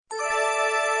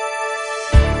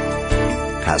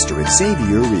Pastor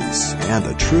Xavier Reese and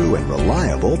the true and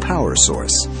reliable power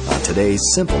source on today's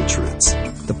Simple Truths.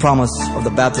 The promise of the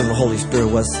baptism of the Holy Spirit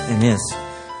was and is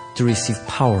to receive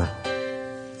power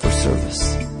for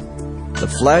service.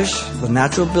 The flesh, the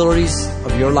natural abilities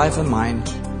of your life and mine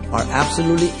are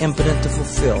absolutely impotent to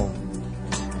fulfill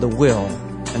the will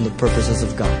and the purposes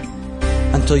of God.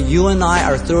 Until you and I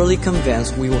are thoroughly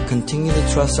convinced, we will continue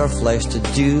to trust our flesh to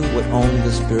do what only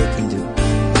the Spirit can do.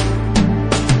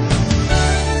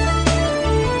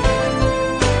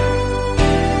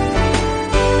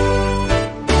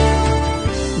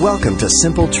 Welcome to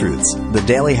Simple Truths, the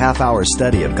daily half-hour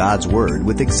study of God's Word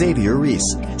with Xavier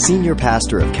Reese, Senior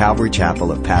Pastor of Calvary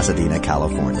Chapel of Pasadena,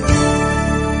 California.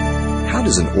 How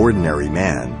does an ordinary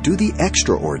man do the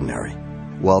extraordinary?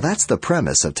 Well, that's the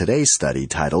premise of today's study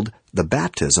titled The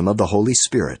Baptism of the Holy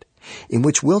Spirit, in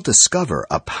which we'll discover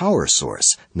a power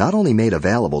source not only made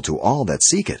available to all that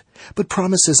seek it, but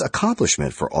promises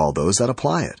accomplishment for all those that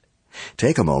apply it.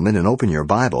 Take a moment and open your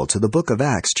Bible to the book of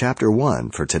Acts chapter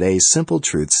 1 for today's Simple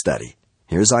Truth study.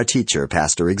 Here's our teacher,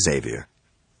 Pastor Xavier.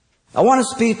 I want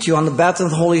to speak to you on the baptism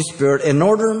of the Holy Spirit in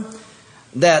order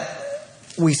that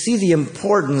we see the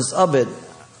importance of it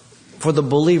for the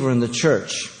believer in the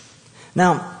church.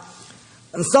 Now,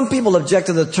 some people object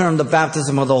to the term the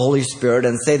baptism of the Holy Spirit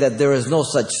and say that there is no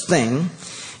such thing.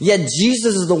 Yet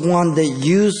Jesus is the one that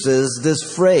uses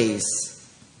this phrase.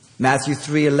 Matthew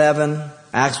 3:11,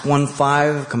 Acts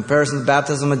 1:5, comparison of the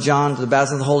baptism of John to the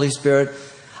baptism of the Holy Spirit.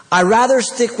 I rather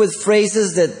stick with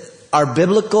phrases that are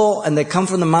biblical and they come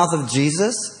from the mouth of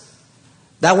Jesus.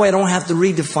 That way I don't have to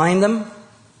redefine them.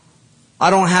 I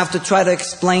don't have to try to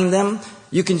explain them.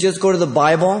 You can just go to the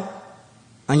Bible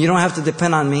and you don't have to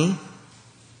depend on me.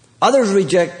 Others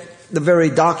reject the very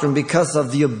doctrine because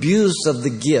of the abuse of the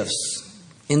gifts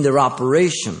in their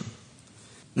operation.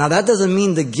 Now that doesn't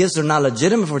mean the gifts are not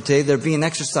legitimate for today. They're being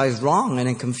exercised wrong and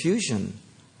in confusion.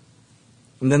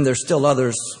 And then there's still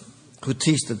others who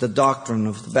teach that the doctrine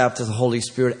of the baptism of the Holy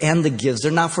Spirit and the gifts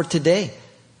are not for today.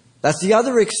 That's the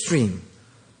other extreme.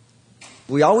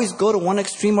 We always go to one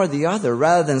extreme or the other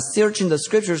rather than searching the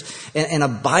Scriptures and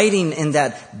abiding in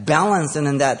that balance and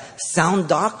in that sound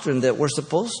doctrine that we're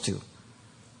supposed to.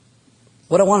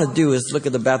 What I want to do is look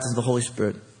at the baptism of the Holy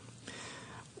Spirit,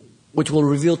 which will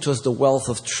reveal to us the wealth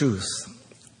of truth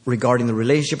regarding the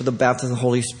relationship of the baptism of the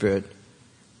Holy Spirit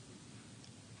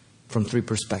from three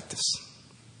perspectives.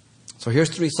 So here's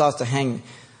three thoughts to hang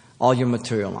all your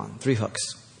material on, three hooks.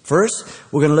 First,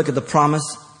 we're going to look at the promise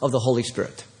of the Holy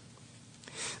Spirit.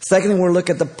 Secondly, we'll look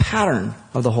at the pattern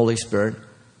of the Holy Spirit.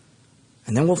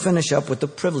 And then we'll finish up with the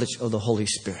privilege of the Holy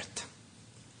Spirit.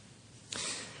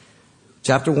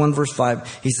 Chapter 1, verse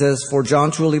 5, he says, "For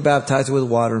John truly baptized with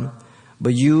water,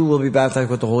 but you will be baptized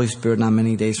with the Holy Spirit not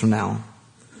many days from now."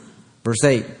 Verse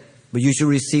 8, "But you shall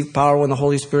receive power when the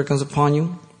Holy Spirit comes upon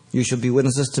you. You shall be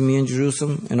witnesses to me in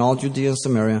Jerusalem and all Judea and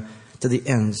Samaria to the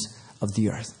ends of the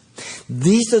earth."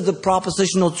 These are the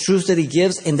propositional truths that he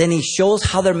gives, and then he shows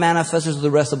how they're manifested through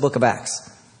the rest of the book of Acts.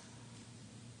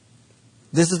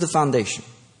 This is the foundation.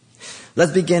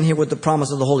 Let's begin here with the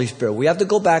promise of the Holy Spirit. We have to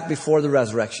go back before the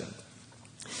resurrection.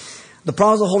 The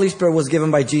promise of the Holy Spirit was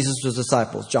given by Jesus to his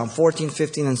disciples. John 14,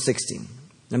 15, and 16.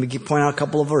 Let me point out a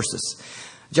couple of verses.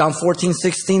 John 14,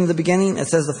 16, in the beginning, it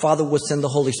says the Father would send the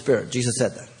Holy Spirit. Jesus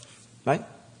said that. Right?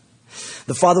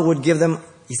 The Father would give them,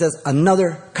 he says,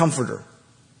 another comforter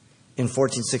in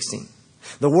 14, 16.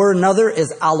 The word another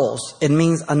is allos. It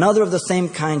means another of the same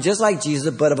kind, just like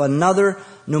Jesus, but of another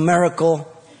numerical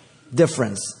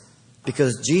difference.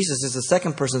 Because Jesus is the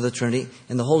second person of the Trinity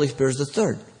and the Holy Spirit is the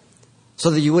third. So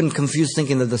that you wouldn't confuse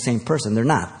thinking they're the same person. They're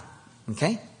not.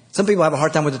 Okay? Some people have a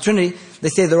hard time with the Trinity. They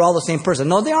say they're all the same person.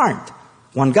 No, they aren't.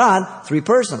 One God, three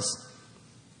persons.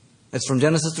 It's from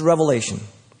Genesis to Revelation.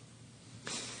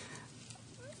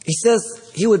 He says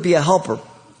he would be a helper,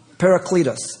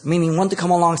 Parakletos, meaning one to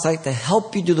come alongside to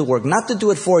help you do the work, not to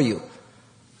do it for you.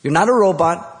 You're not a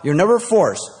robot. You're never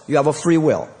forced. You have a free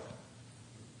will.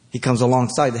 He comes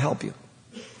alongside to help you.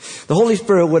 The Holy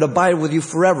Spirit would abide with you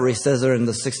forever, he says there in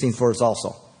the 16th verse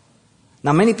also.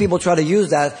 Now, many people try to use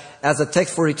that as a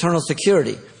text for eternal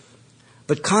security.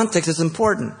 But context is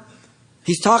important.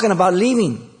 He's talking about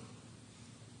leaving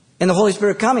and the Holy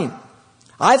Spirit coming.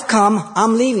 I've come,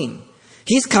 I'm leaving.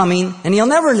 He's coming and he'll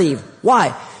never leave.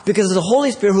 Why? Because it's the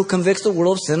Holy Spirit who convicts the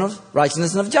world of sin, of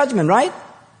righteousness, and of judgment, right?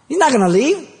 He's not going to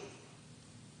leave.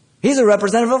 He's a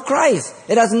representative of Christ.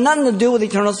 It has nothing to do with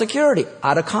eternal security.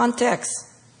 Out of context.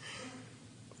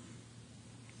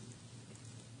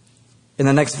 In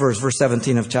the next verse, verse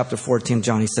 17 of chapter 14 of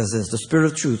John, he says this: "The Spirit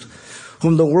of truth,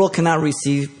 whom the world cannot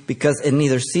receive because it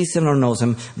neither sees him nor knows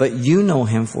him, but you know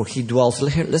him, for he dwells,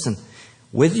 listen,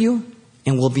 with you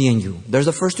and will be in you. There's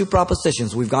the first two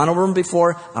propositions. We've gone over them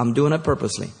before. I'm doing it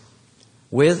purposely.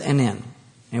 With and in.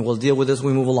 And we'll deal with this as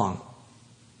we move along.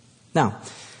 Now,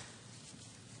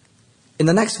 in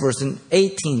the next verse, in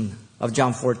 18 of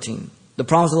John 14, the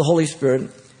promise of the Holy Spirit,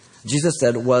 Jesus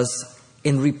said, was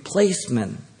in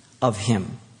replacement of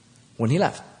him when he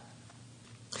left.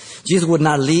 Jesus would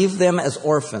not leave them as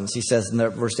orphans, he says in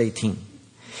verse 18.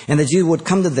 And that Jesus would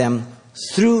come to them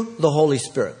through the Holy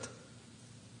Spirit.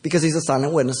 Because he's a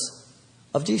silent witness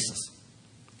of Jesus.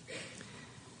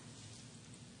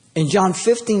 In John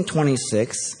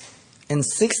 15:26 and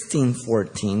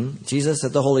 16:14, Jesus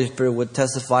said the Holy Spirit would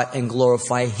testify and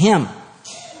glorify him.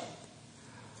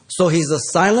 So he's a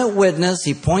silent witness.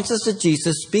 He points us to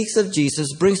Jesus, speaks of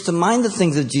Jesus, brings to mind the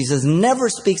things of Jesus, never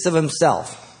speaks of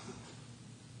himself.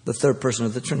 The third person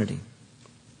of the Trinity.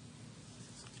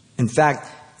 In fact,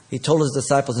 he told his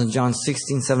disciples in John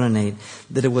 16:7 and 8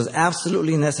 that it was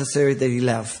absolutely necessary that he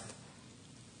left.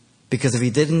 Because if he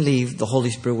didn't leave, the Holy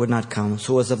Spirit would not come.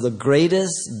 So it was of the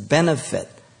greatest benefit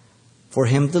for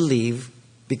him to leave,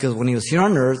 because when he was here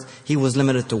on earth, he was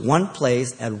limited to one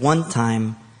place at one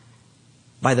time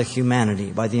by the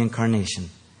humanity, by the incarnation.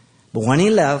 But when he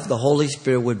left, the Holy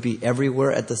Spirit would be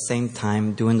everywhere at the same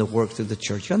time doing the work through the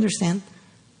church. You understand?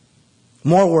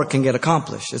 More work can get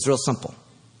accomplished. It's real simple.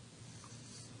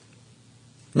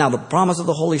 Now, the promise of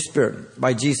the Holy Spirit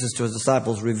by Jesus to his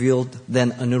disciples revealed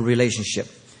then a new relationship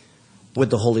with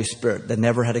the Holy Spirit that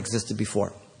never had existed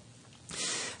before.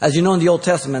 As you know, in the Old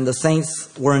Testament, the saints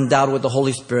were endowed with the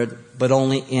Holy Spirit, but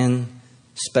only in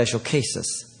special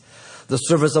cases. The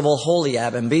service of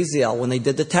Oholiab and Bezalel, when they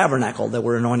did the tabernacle, they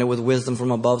were anointed with wisdom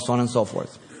from above, so on and so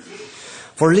forth.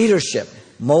 For leadership,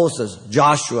 Moses,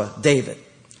 Joshua, David.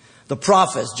 The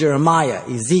prophets, Jeremiah,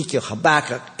 Ezekiel,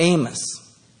 Habakkuk, Amos.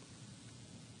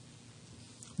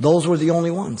 Those were the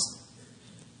only ones.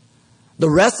 The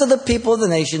rest of the people of the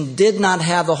nation did not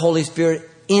have the Holy Spirit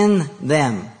in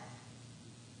them.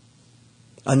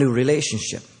 A new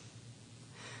relationship.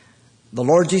 The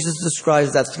Lord Jesus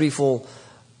describes that threefold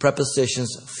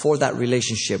prepositions for that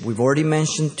relationship. We've already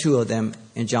mentioned two of them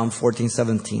in John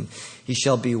 14:17. He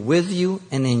shall be with you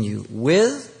and in you.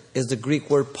 With is the Greek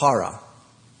word para.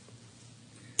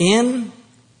 In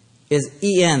is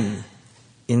en,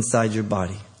 inside your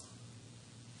body.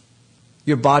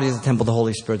 Your body is the temple of the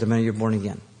Holy Spirit the minute you're born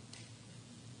again.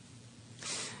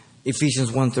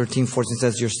 Ephesians 1:13-14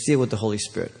 says you're sealed with the Holy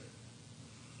Spirit.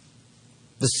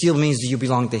 The seal means that you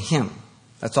belong to him.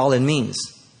 That's all it means.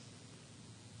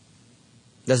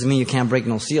 Doesn't mean you can't break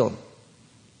no seal.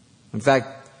 In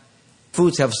fact,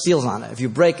 foods have seals on it. If you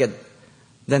break it,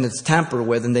 then it's tampered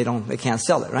with and they can't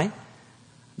sell it, right?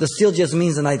 The seal just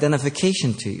means an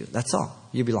identification to you. That's all.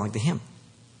 You belong to him.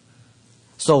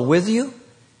 So with you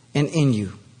and in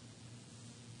you.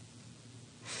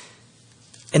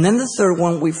 And then the third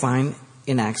one we find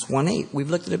in Acts 1:8. We've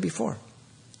looked at it before.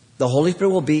 The Holy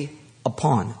Spirit will be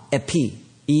upon. Epi.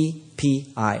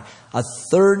 E-P-I. A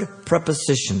third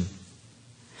preposition.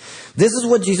 This is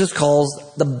what Jesus calls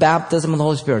the baptism of the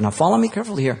Holy Spirit. Now follow me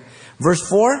carefully here. Verse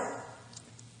 4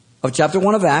 of chapter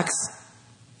 1 of Acts.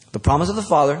 The promise of the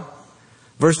Father.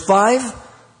 Verse 5.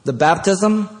 The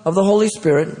baptism of the Holy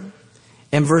Spirit.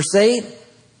 And verse 8.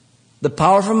 The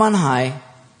power from on high.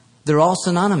 They're all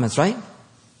synonymous, right?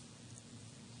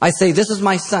 I say, this is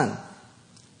my son.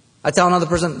 I tell another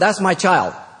person, that's my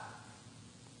child.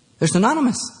 They're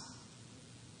synonymous.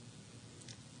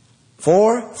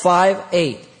 4, 5,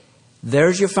 8.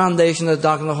 There's your foundation of the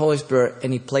doctrine of the Holy Spirit,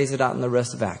 and he plays it out in the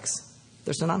rest of Acts.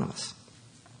 They're synonymous.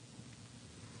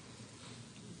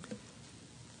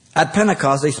 At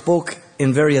Pentecost, they spoke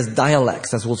in various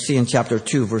dialects, as we'll see in chapter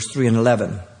 2, verse 3 and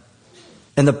 11.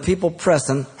 And the people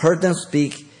present heard them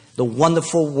speak the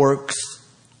wonderful works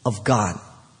of God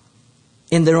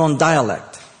in their own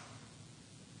dialect.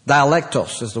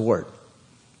 Dialectos is the word.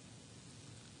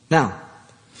 Now,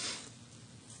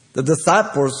 the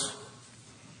disciples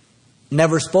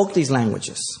never spoke these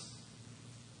languages.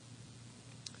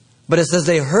 But it says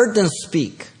they heard them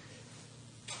speak.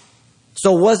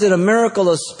 So was it a miracle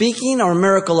of speaking or a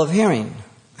miracle of hearing?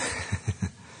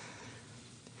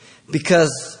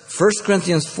 Because 1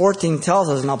 Corinthians 14 tells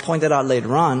us, and I'll point that out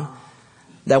later on,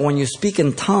 that when you speak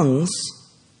in tongues,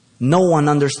 no one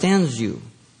understands you.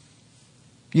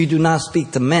 You do not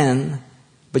speak to men,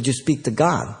 but you speak to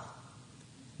God.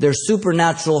 They're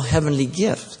supernatural heavenly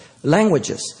gifts,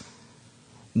 languages.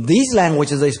 These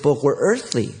languages they spoke were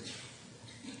earthly.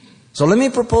 So let me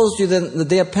propose to you that the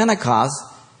day of Pentecost,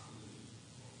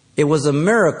 it was a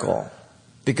miracle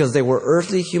because they were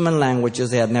earthly human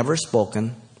languages they had never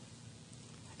spoken.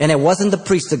 And it wasn't to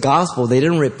preach the gospel. They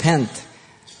didn't repent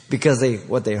because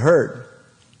what they heard.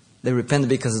 They repented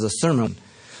because of the sermon.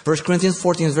 1 Corinthians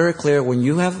 14 is very clear. When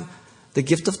you have the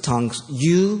gift of tongues,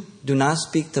 you do not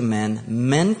speak to men.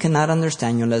 Men cannot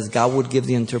understand you unless God would give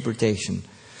the interpretation.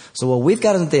 So what we've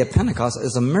got on the day of Pentecost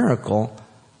is a miracle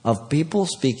of people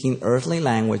speaking earthly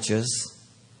languages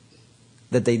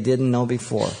that they didn't know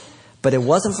before. But it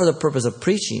wasn't for the purpose of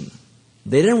preaching.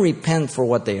 They didn't repent for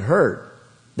what they heard.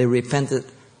 They repented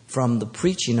from the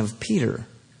preaching of Peter,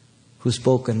 who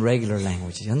spoke in regular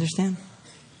languages. You understand?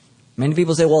 Many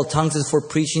people say, well, tongues is for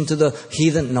preaching to the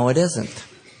heathen. No, it isn't.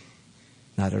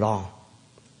 Not at all.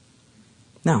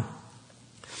 Now,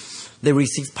 they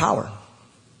received power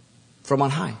from on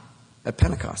high at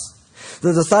Pentecost.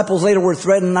 The disciples later were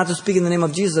threatened not to speak in the name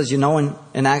of Jesus, as you know,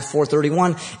 in Acts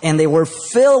 4:31. And they were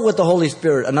filled with the Holy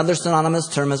Spirit. Another synonymous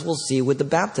term, as we'll see, with the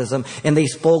baptism. And they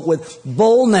spoke with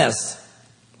boldness.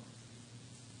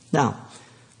 Now,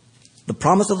 the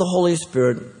promise of the Holy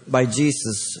Spirit by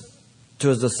Jesus to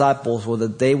his disciples was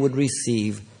that they would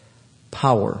receive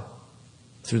power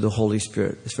through the Holy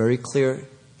Spirit. It's very clear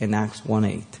in Acts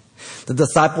 1:8. The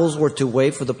disciples were to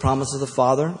wait for the promise of the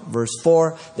Father. Verse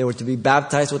 4, they were to be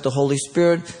baptized with the Holy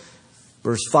Spirit.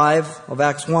 Verse 5 of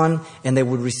Acts 1, and they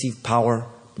would receive power.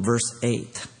 Verse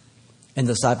 8. And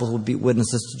the disciples would be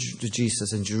witnesses to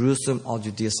Jesus in Jerusalem, all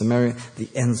Judea, Samaria, the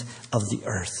ends of the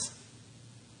earth.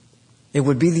 It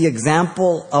would be the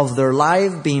example of their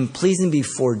life being pleasing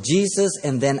before Jesus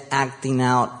and then acting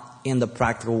out in the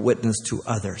practical witness to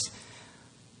others.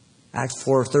 Acts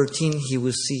 4:13,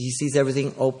 he sees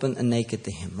everything open and naked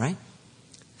to him, right?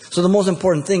 So the most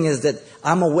important thing is that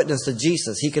I'm a witness to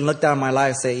Jesus. He can look down my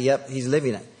life and say, yep, he's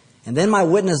living it. And then my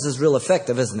witness is real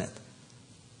effective, isn't it?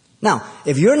 Now,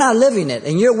 if you're not living it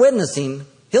and you're witnessing,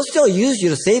 he'll still use you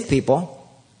to save people.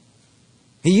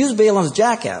 He used Balaam's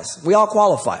jackass. We all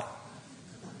qualify.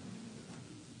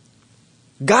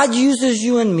 God uses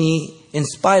you and me in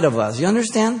spite of us. You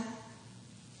understand?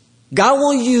 God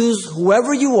will use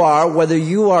whoever you are, whether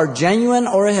you are genuine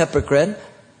or a hypocrite,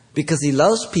 because he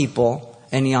loves people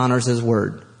and he honors his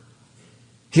word.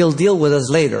 He'll deal with us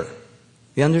later.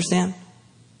 You understand?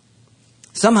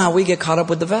 Somehow we get caught up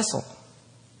with the vessel.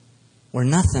 We're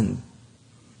nothing.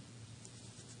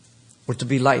 We're to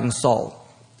be light and salt.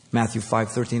 Matthew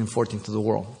 5:13 and 14 to the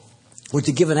world. We're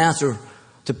to give an answer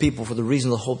to people for the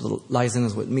reason of the hope that lies in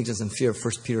us with meekness and fear.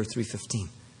 1 Peter 3:15.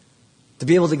 To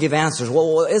be able to give answers.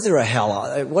 Well, is there a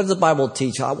hell? What does the Bible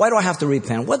teach? Why do I have to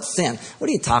repent? What's sin? What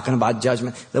are you talking about,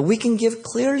 judgment? That we can give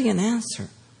clearly an answer.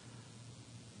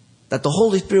 That the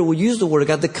Holy Spirit will use the Word of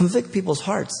God to convict people's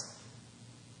hearts.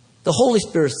 The Holy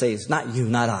Spirit saves, not you,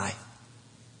 not I.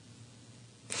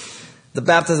 The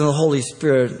baptism of the Holy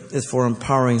Spirit is for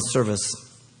empowering service.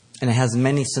 And it has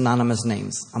many synonymous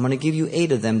names. I'm going to give you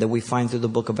 8 of them that we find through the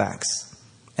book of Acts.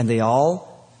 And they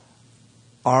all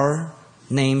are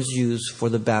names used for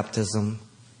the baptism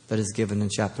that is given in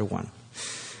chapter 1.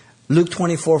 Luke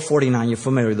 24:49, you're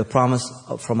familiar, the promise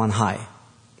from on high.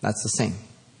 That's the same.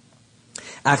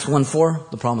 Acts 1:4,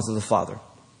 the promise of the Father.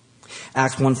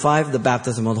 Acts 1:5, the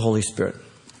baptism of the Holy Spirit.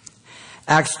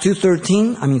 Acts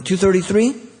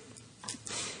 2:33,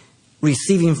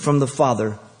 receiving from the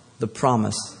Father the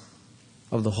promise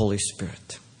of the Holy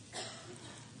Spirit.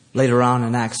 Later on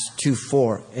in Acts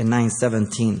 2:4 and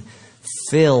 9:17,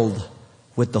 filled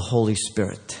with the Holy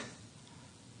Spirit.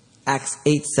 Acts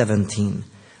 8:17,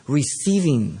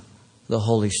 receiving the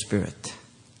Holy Spirit.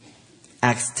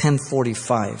 Acts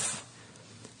 10:45,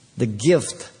 the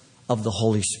gift of the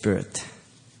Holy Spirit.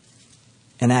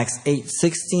 In Acts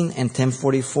 8:16 and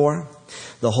 10:44,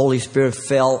 the Holy Spirit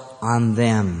fell on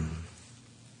them.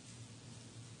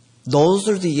 Those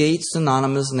are the 8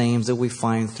 synonymous names that we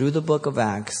find through the book of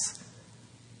Acts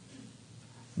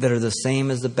that are the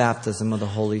same as the baptism of the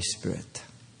Holy Spirit.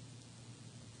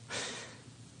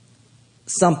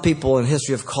 Some people in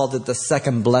history have called it the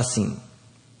second blessing.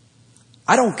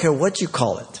 I don't care what you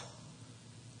call it.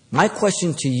 My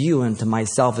question to you and to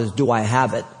myself is, do I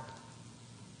have it?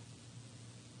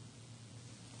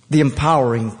 The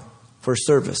empowering for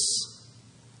service.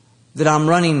 That I'm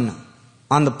running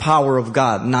on the power of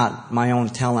God, not my own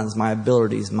talents, my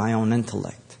abilities, my own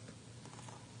intellect.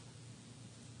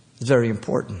 It's very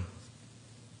important.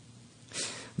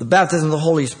 The baptism of the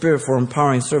Holy Spirit for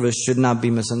empowering service should not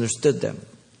be misunderstood then.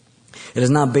 It is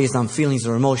not based on feelings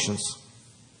or emotions.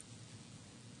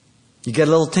 You get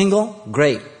a little tingle?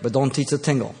 Great, but don't teach the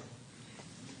tingle.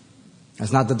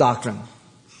 That's not the doctrine.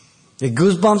 You get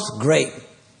goosebumps? Great.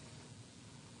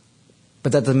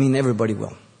 But that doesn't mean everybody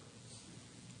will.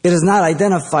 It is not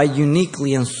identified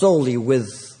uniquely and solely with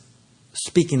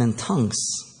speaking in tongues.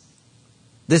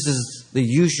 This is the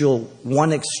usual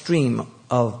one extreme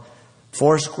of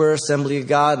Foursquare, Assembly of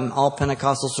God, and all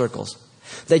Pentecostal circles.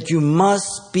 That you must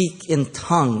speak in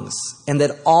tongues, and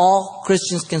that all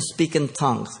Christians can speak in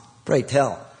tongues. Pray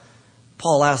tell.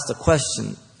 Paul asked a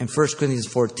question in 1 Corinthians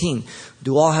 14.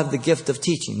 Do all have the gift of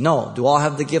teaching? No. Do all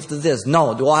have the gift of this?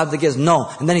 No. Do all have the gift? No.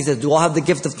 And then he says, do all have the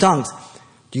gift of tongues?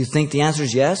 Do you think the answer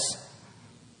is yes?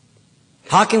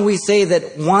 How can we say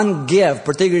that one gift,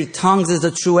 particularly tongues, is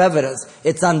the true evidence?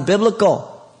 It's unbiblical.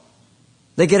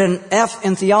 They get an F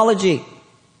in theology.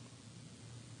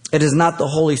 It is not the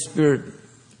Holy Spirit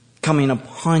coming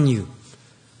upon you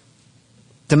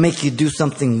to make you do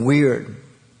something weird,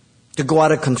 to go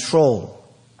out of control.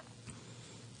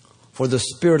 For the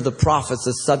spirit of the prophets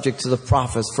is subject to the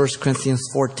prophets. 1 Corinthians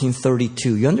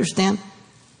 14:32. You understand?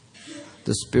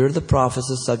 The spirit of the prophets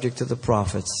is subject to the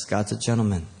prophets. God's a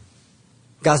gentleman.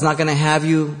 God's not going to have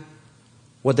you,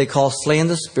 what they call slaying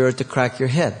the spirit, to crack your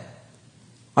head.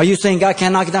 Are you saying God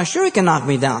can't knock you down? Sure, He can knock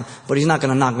me down. But He's not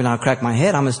going to knock me down and crack my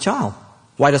head. I'm His child.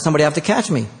 Why does somebody have to catch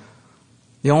me?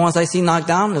 The only ones I see knocked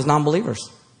down is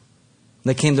non-believers.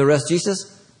 They came to arrest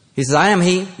Jesus. He says, I am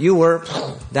He. You were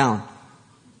down.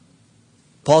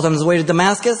 Paul's on his way to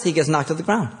Damascus. He gets knocked to the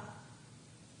ground.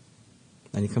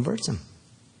 Then He converts him.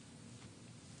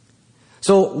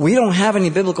 So we don't have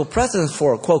any biblical precedence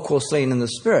for, quote, quote, slaying in the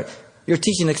spirit. You're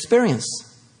teaching experience.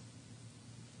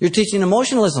 You're teaching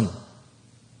emotionalism.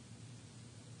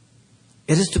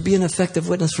 It is to be an effective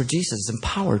witness for Jesus,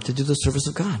 empowered to do the service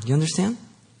of God. You understand?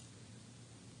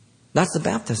 That's the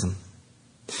baptism.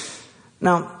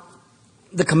 Now,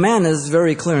 the command is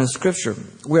very clear in Scripture.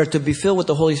 We are to be filled with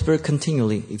the Holy Spirit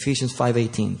continually. Ephesians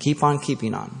 5:18. Keep on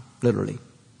keeping on, literally.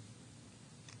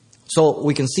 So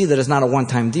we can see that it's not a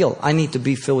one-time deal. I need to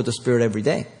be filled with the Spirit every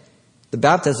day. The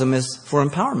baptism is for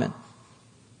empowerment.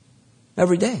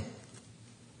 Every day.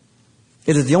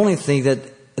 It is the only thing that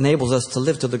enables us to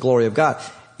live to the glory of God.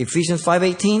 Ephesians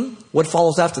 5:18. What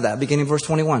follows after that? Beginning verse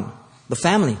 21. The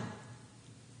family.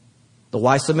 The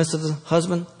wife submits to the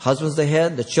husband. Husband's the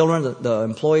head. The children, the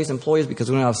employees, because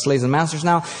we don't have slaves and masters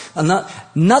now.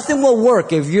 Nothing will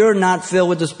work if you're not filled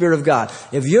with the Spirit of God.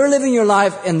 If you're living your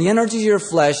life in the energy of your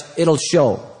flesh, it'll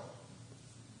show.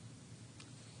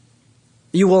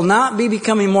 You will not be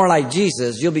becoming more like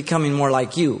Jesus. You'll be becoming more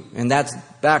like you. And that's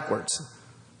backwards.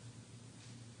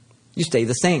 You stay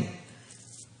the same.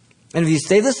 And if you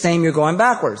stay the same, you're going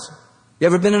backwards. You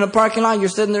ever been in a parking lot, you're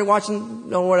sitting there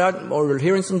watching or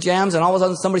hearing some jams, and all of a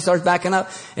sudden somebody starts backing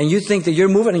up, and you think that you're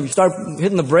moving, and you start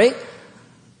hitting the brake?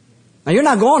 Now you're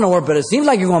not going nowhere, but it seems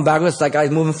like you're going backwards. It's like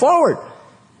I'm moving forward.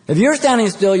 If you're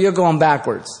standing still, you're going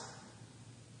backwards.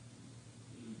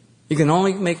 You can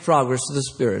only make progress to the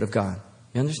Spirit of God.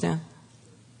 You understand?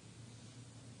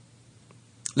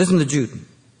 Listen to Jude.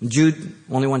 Jude,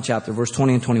 only one chapter, verse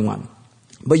 20 and 21.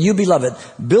 But you, beloved,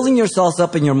 building yourselves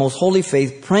up in your most holy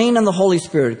faith, praying in the Holy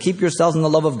Spirit, keep yourselves in the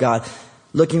love of God,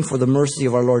 looking for the mercy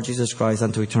of our Lord Jesus Christ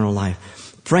unto eternal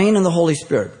life. Praying in the Holy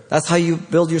Spirit. That's how you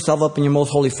build yourself up in your most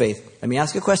holy faith. Let me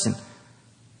ask you a question.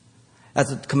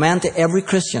 As a command to every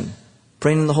Christian,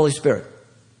 praying in the Holy Spirit.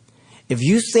 If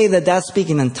you say that that's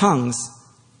speaking in tongues,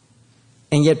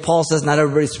 and yet Paul says not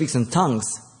everybody speaks in tongues,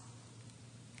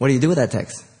 what do you do with that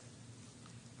text?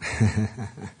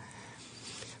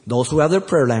 Those who have their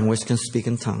prayer language can speak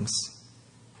in tongues.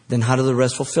 Then how do the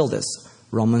rest fulfill this?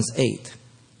 Romans 8.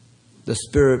 The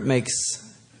Spirit makes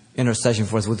intercession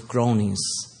for us with groanings,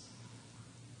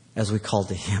 as we call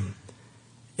to Him.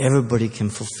 Everybody can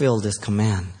fulfill this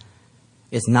command.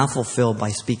 It's not fulfilled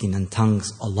by speaking in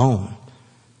tongues alone,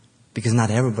 because not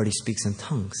everybody speaks in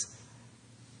tongues.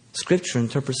 Scripture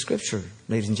interprets Scripture,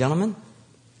 ladies and gentlemen.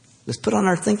 Let's put on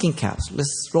our thinking caps.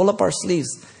 Let's roll up our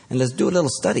sleeves and let's do a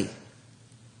little study.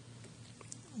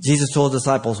 Jesus told his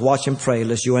disciples, watch and pray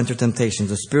lest you enter temptation.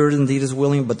 The spirit indeed is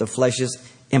willing, but the flesh is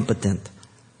impotent.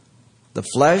 The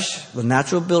flesh, the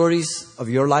natural abilities of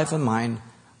your life and mine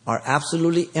are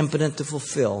absolutely impotent to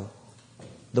fulfill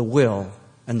the will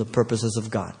and the purposes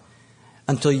of God.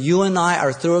 Until you and I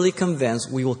are thoroughly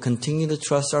convinced, we will continue to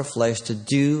trust our flesh to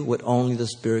do what only the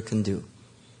Spirit can do.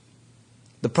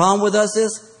 The problem with us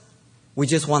is we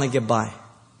just want to get by.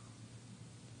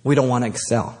 We don't want to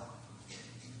excel.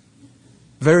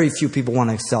 Very few people want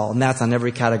to excel, and that's on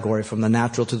every category, from the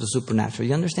natural to the supernatural.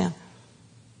 You understand?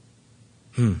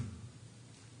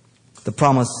 The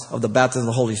promise of the baptism of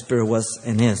the Holy Spirit was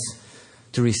and is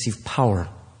to receive power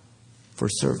for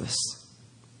service.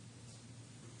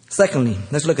 Secondly,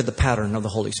 let's look at the pattern of the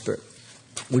Holy Spirit.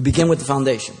 We begin with the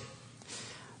foundation.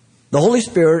 The Holy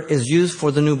Spirit is used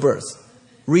for the new birth.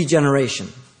 regeneration.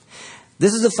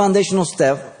 This is the foundational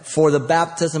step for the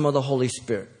baptism of the Holy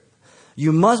Spirit.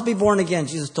 You must be born again,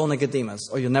 Jesus told Nicodemus,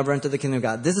 or you'll never enter the kingdom of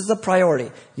God. This is a priority.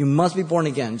 You must be born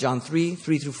again. John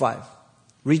 3:3-5.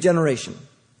 Regeneration.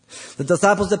 The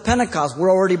disciples at Pentecost were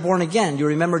already born again. You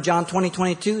remember John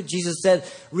 20:22? Jesus said,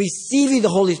 receive ye the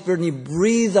Holy Spirit, and he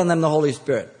breathed on them the Holy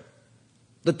Spirit.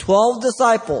 The 12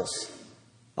 disciples,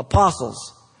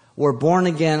 apostles, were born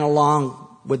again along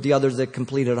with the others that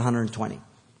completed 120.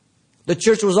 The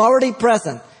church was already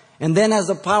present. And then as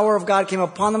the power of God came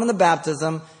upon them in the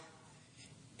baptism,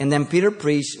 and then Peter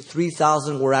preached,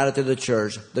 3,000 were added to the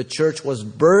church. The church was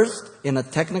birthed in a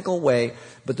technical way,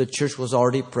 but the church was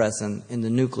already present in the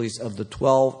nucleus of the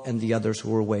 12 and the others who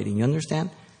were waiting. You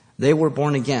understand? They were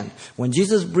born again. When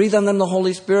Jesus breathed on them the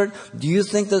Holy Spirit, do you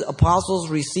think the apostles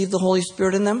received the Holy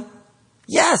Spirit in them?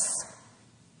 Yes!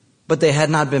 But they had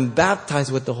not been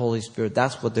baptized with the Holy Spirit.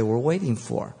 That's what they were waiting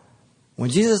for. When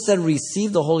Jesus said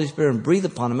receive the Holy Spirit and breathe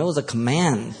upon them, it was a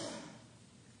command.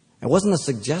 It wasn't a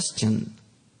suggestion.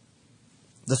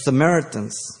 The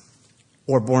Samaritans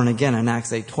were born again in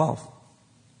Acts 8:12.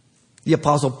 The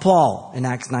Apostle Paul in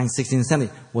Acts 9:16-17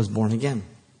 was born again.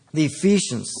 The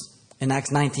Ephesians in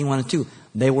Acts 19:1-2,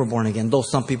 they were born again. Though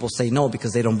some people say no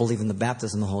because they don't believe in the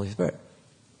baptism of the Holy Spirit.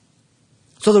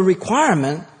 So the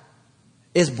requirement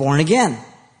is born again.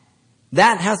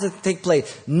 That has to take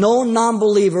place. No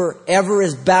non-believer ever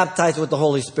is baptized with the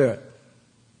Holy Spirit.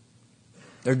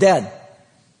 They're dead.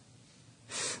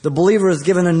 The believer is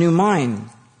given a new mind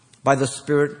by the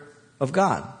Spirit of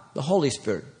God, the Holy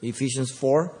Spirit. Ephesians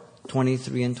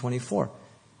 4:23-24.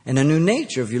 And a new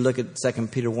nature, if you look at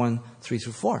 2 Peter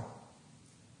 1:3-4.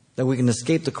 That we can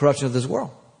escape the corruption of this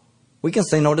world. We can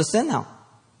say no to sin now.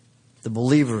 The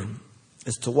believer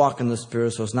is to walk in the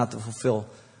Spirit so as not to fulfill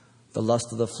the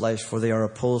lust of the flesh, for they are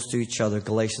opposed to each other.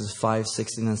 Galatians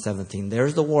 5:16-17.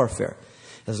 There's the warfare.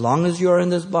 As long as you are in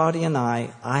this body and I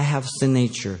have sin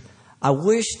nature. I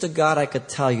wish to God I could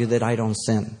tell you that I don't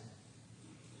sin.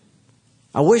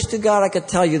 I wish to God I could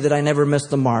tell you that I never miss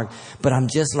the mark, but I'm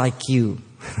just like you.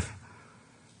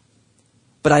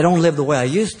 But I don't live the way I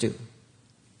used to.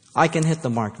 I can hit the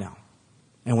mark now.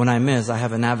 And when I miss, I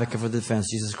have an advocate for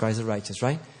defense, Jesus Christ the righteous,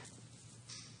 right?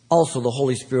 Also, the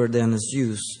Holy Spirit then is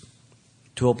used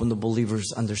to open the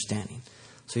believer's understanding.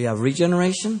 So you have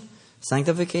regeneration,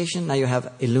 sanctification, now you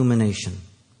have illumination.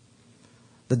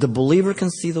 That the believer can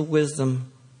see the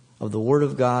wisdom of the Word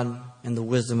of God and the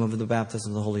wisdom of the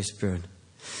baptism of the Holy Spirit.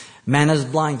 Man is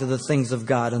blind to the things of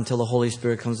God until the Holy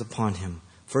Spirit comes upon him.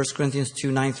 1 Corinthians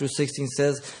 2:9-16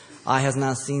 says, eye has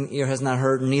not seen, ear has not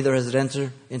heard, neither has it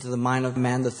entered into the mind of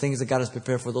man the things that God has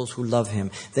prepared for those who love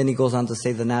Him. Then he goes on to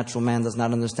say the natural man does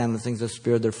not understand the things of the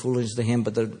Spirit. They're foolish to him,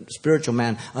 but the spiritual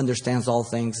man understands all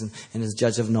things and is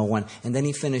judge of no one. And then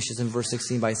he finishes in verse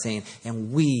 16 by saying,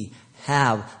 and we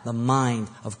have the mind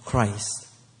of Christ.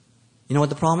 You know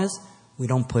what the problem is? We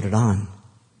don't put it on.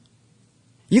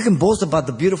 You can boast about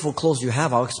the beautiful clothes you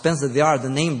have, how expensive they are, the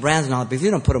name brands and all that, but if you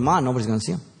don't put them on, nobody's going to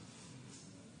see them.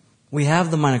 We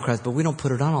have the mind of Christ, but we don't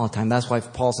put it on all the time. That's why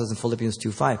Paul says in Philippians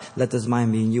 2:5, let this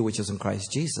mind be in you which is in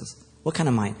Christ Jesus. What kind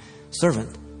of mind?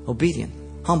 Servant, obedient,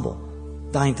 humble,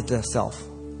 dying to the self.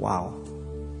 Wow.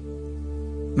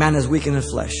 Man is weak in his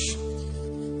flesh.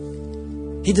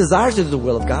 He desires to do the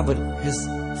will of God, but his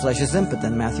flesh is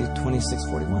impotent. Matthew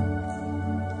 26:41.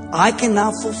 I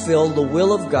cannot fulfill the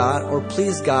will of God or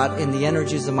please God in the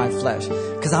energies of my flesh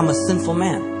because I'm a sinful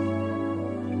man.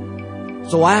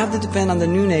 So I have to depend on the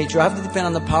new nature. I have to depend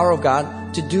on the power of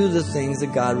God to do the things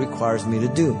that God requires me to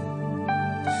do.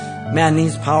 Man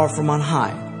needs power from on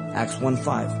high. Acts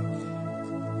 1:5.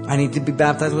 I need to be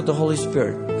baptized with the Holy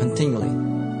Spirit continually.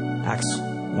 Acts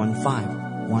 1:5,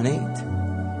 1:8.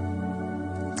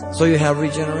 So you have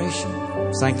regeneration,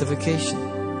 sanctification,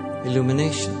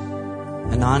 illumination.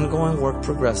 An ongoing work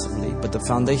progressively, but the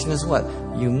foundation is what?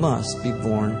 You must be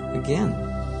born again.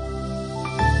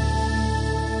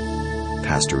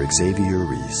 Pastor Xavier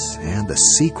Reese and the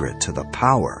secret to the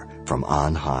power from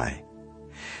on high.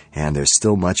 And there's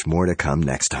still much more to come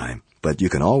next time, but you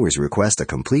can always request a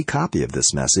complete copy of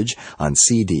this message on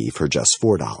CD for just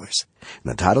 $4. And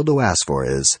the title to ask for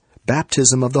is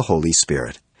Baptism of the Holy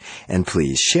Spirit. And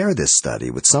please share this study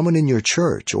with someone in your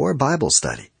church or Bible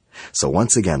study. So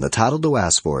once again, the title to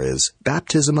ask for is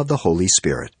Baptism of the Holy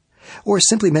Spirit. Or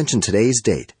simply mention today's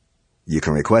date. You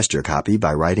can request your copy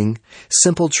by writing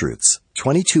Simple Truths,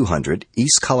 2200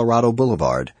 East Colorado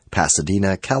Boulevard,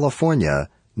 Pasadena, California,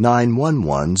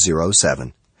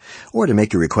 91107. Or to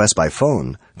make your request by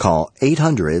phone, call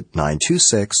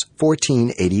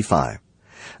 800-926-1485.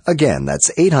 Again, that's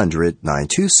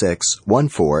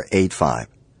 800-926-1485.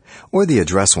 Or the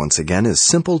address once again is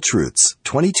Simple Truths,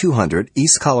 2200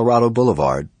 East Colorado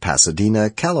Boulevard, Pasadena,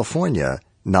 California,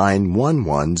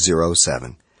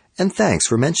 91107. And thanks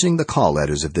for mentioning the call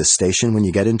letters of this station when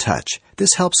you get in touch.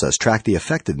 This helps us track the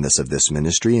effectiveness of this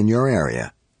ministry in your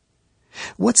area.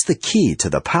 What's the key to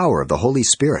the power of the Holy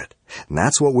Spirit? And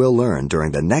that's what we'll learn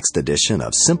during the next edition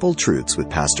of Simple Truths with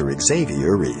Pastor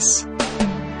Xavier Reese.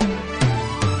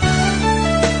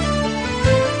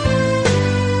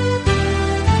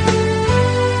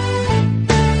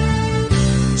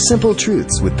 Simple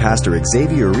Truths with Pastor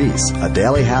Xavier Reese, a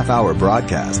daily half-hour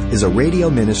broadcast, is a radio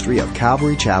ministry of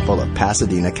Calvary Chapel of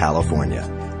Pasadena, California.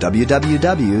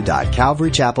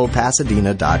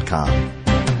 www.calvarychapelpasadena.com.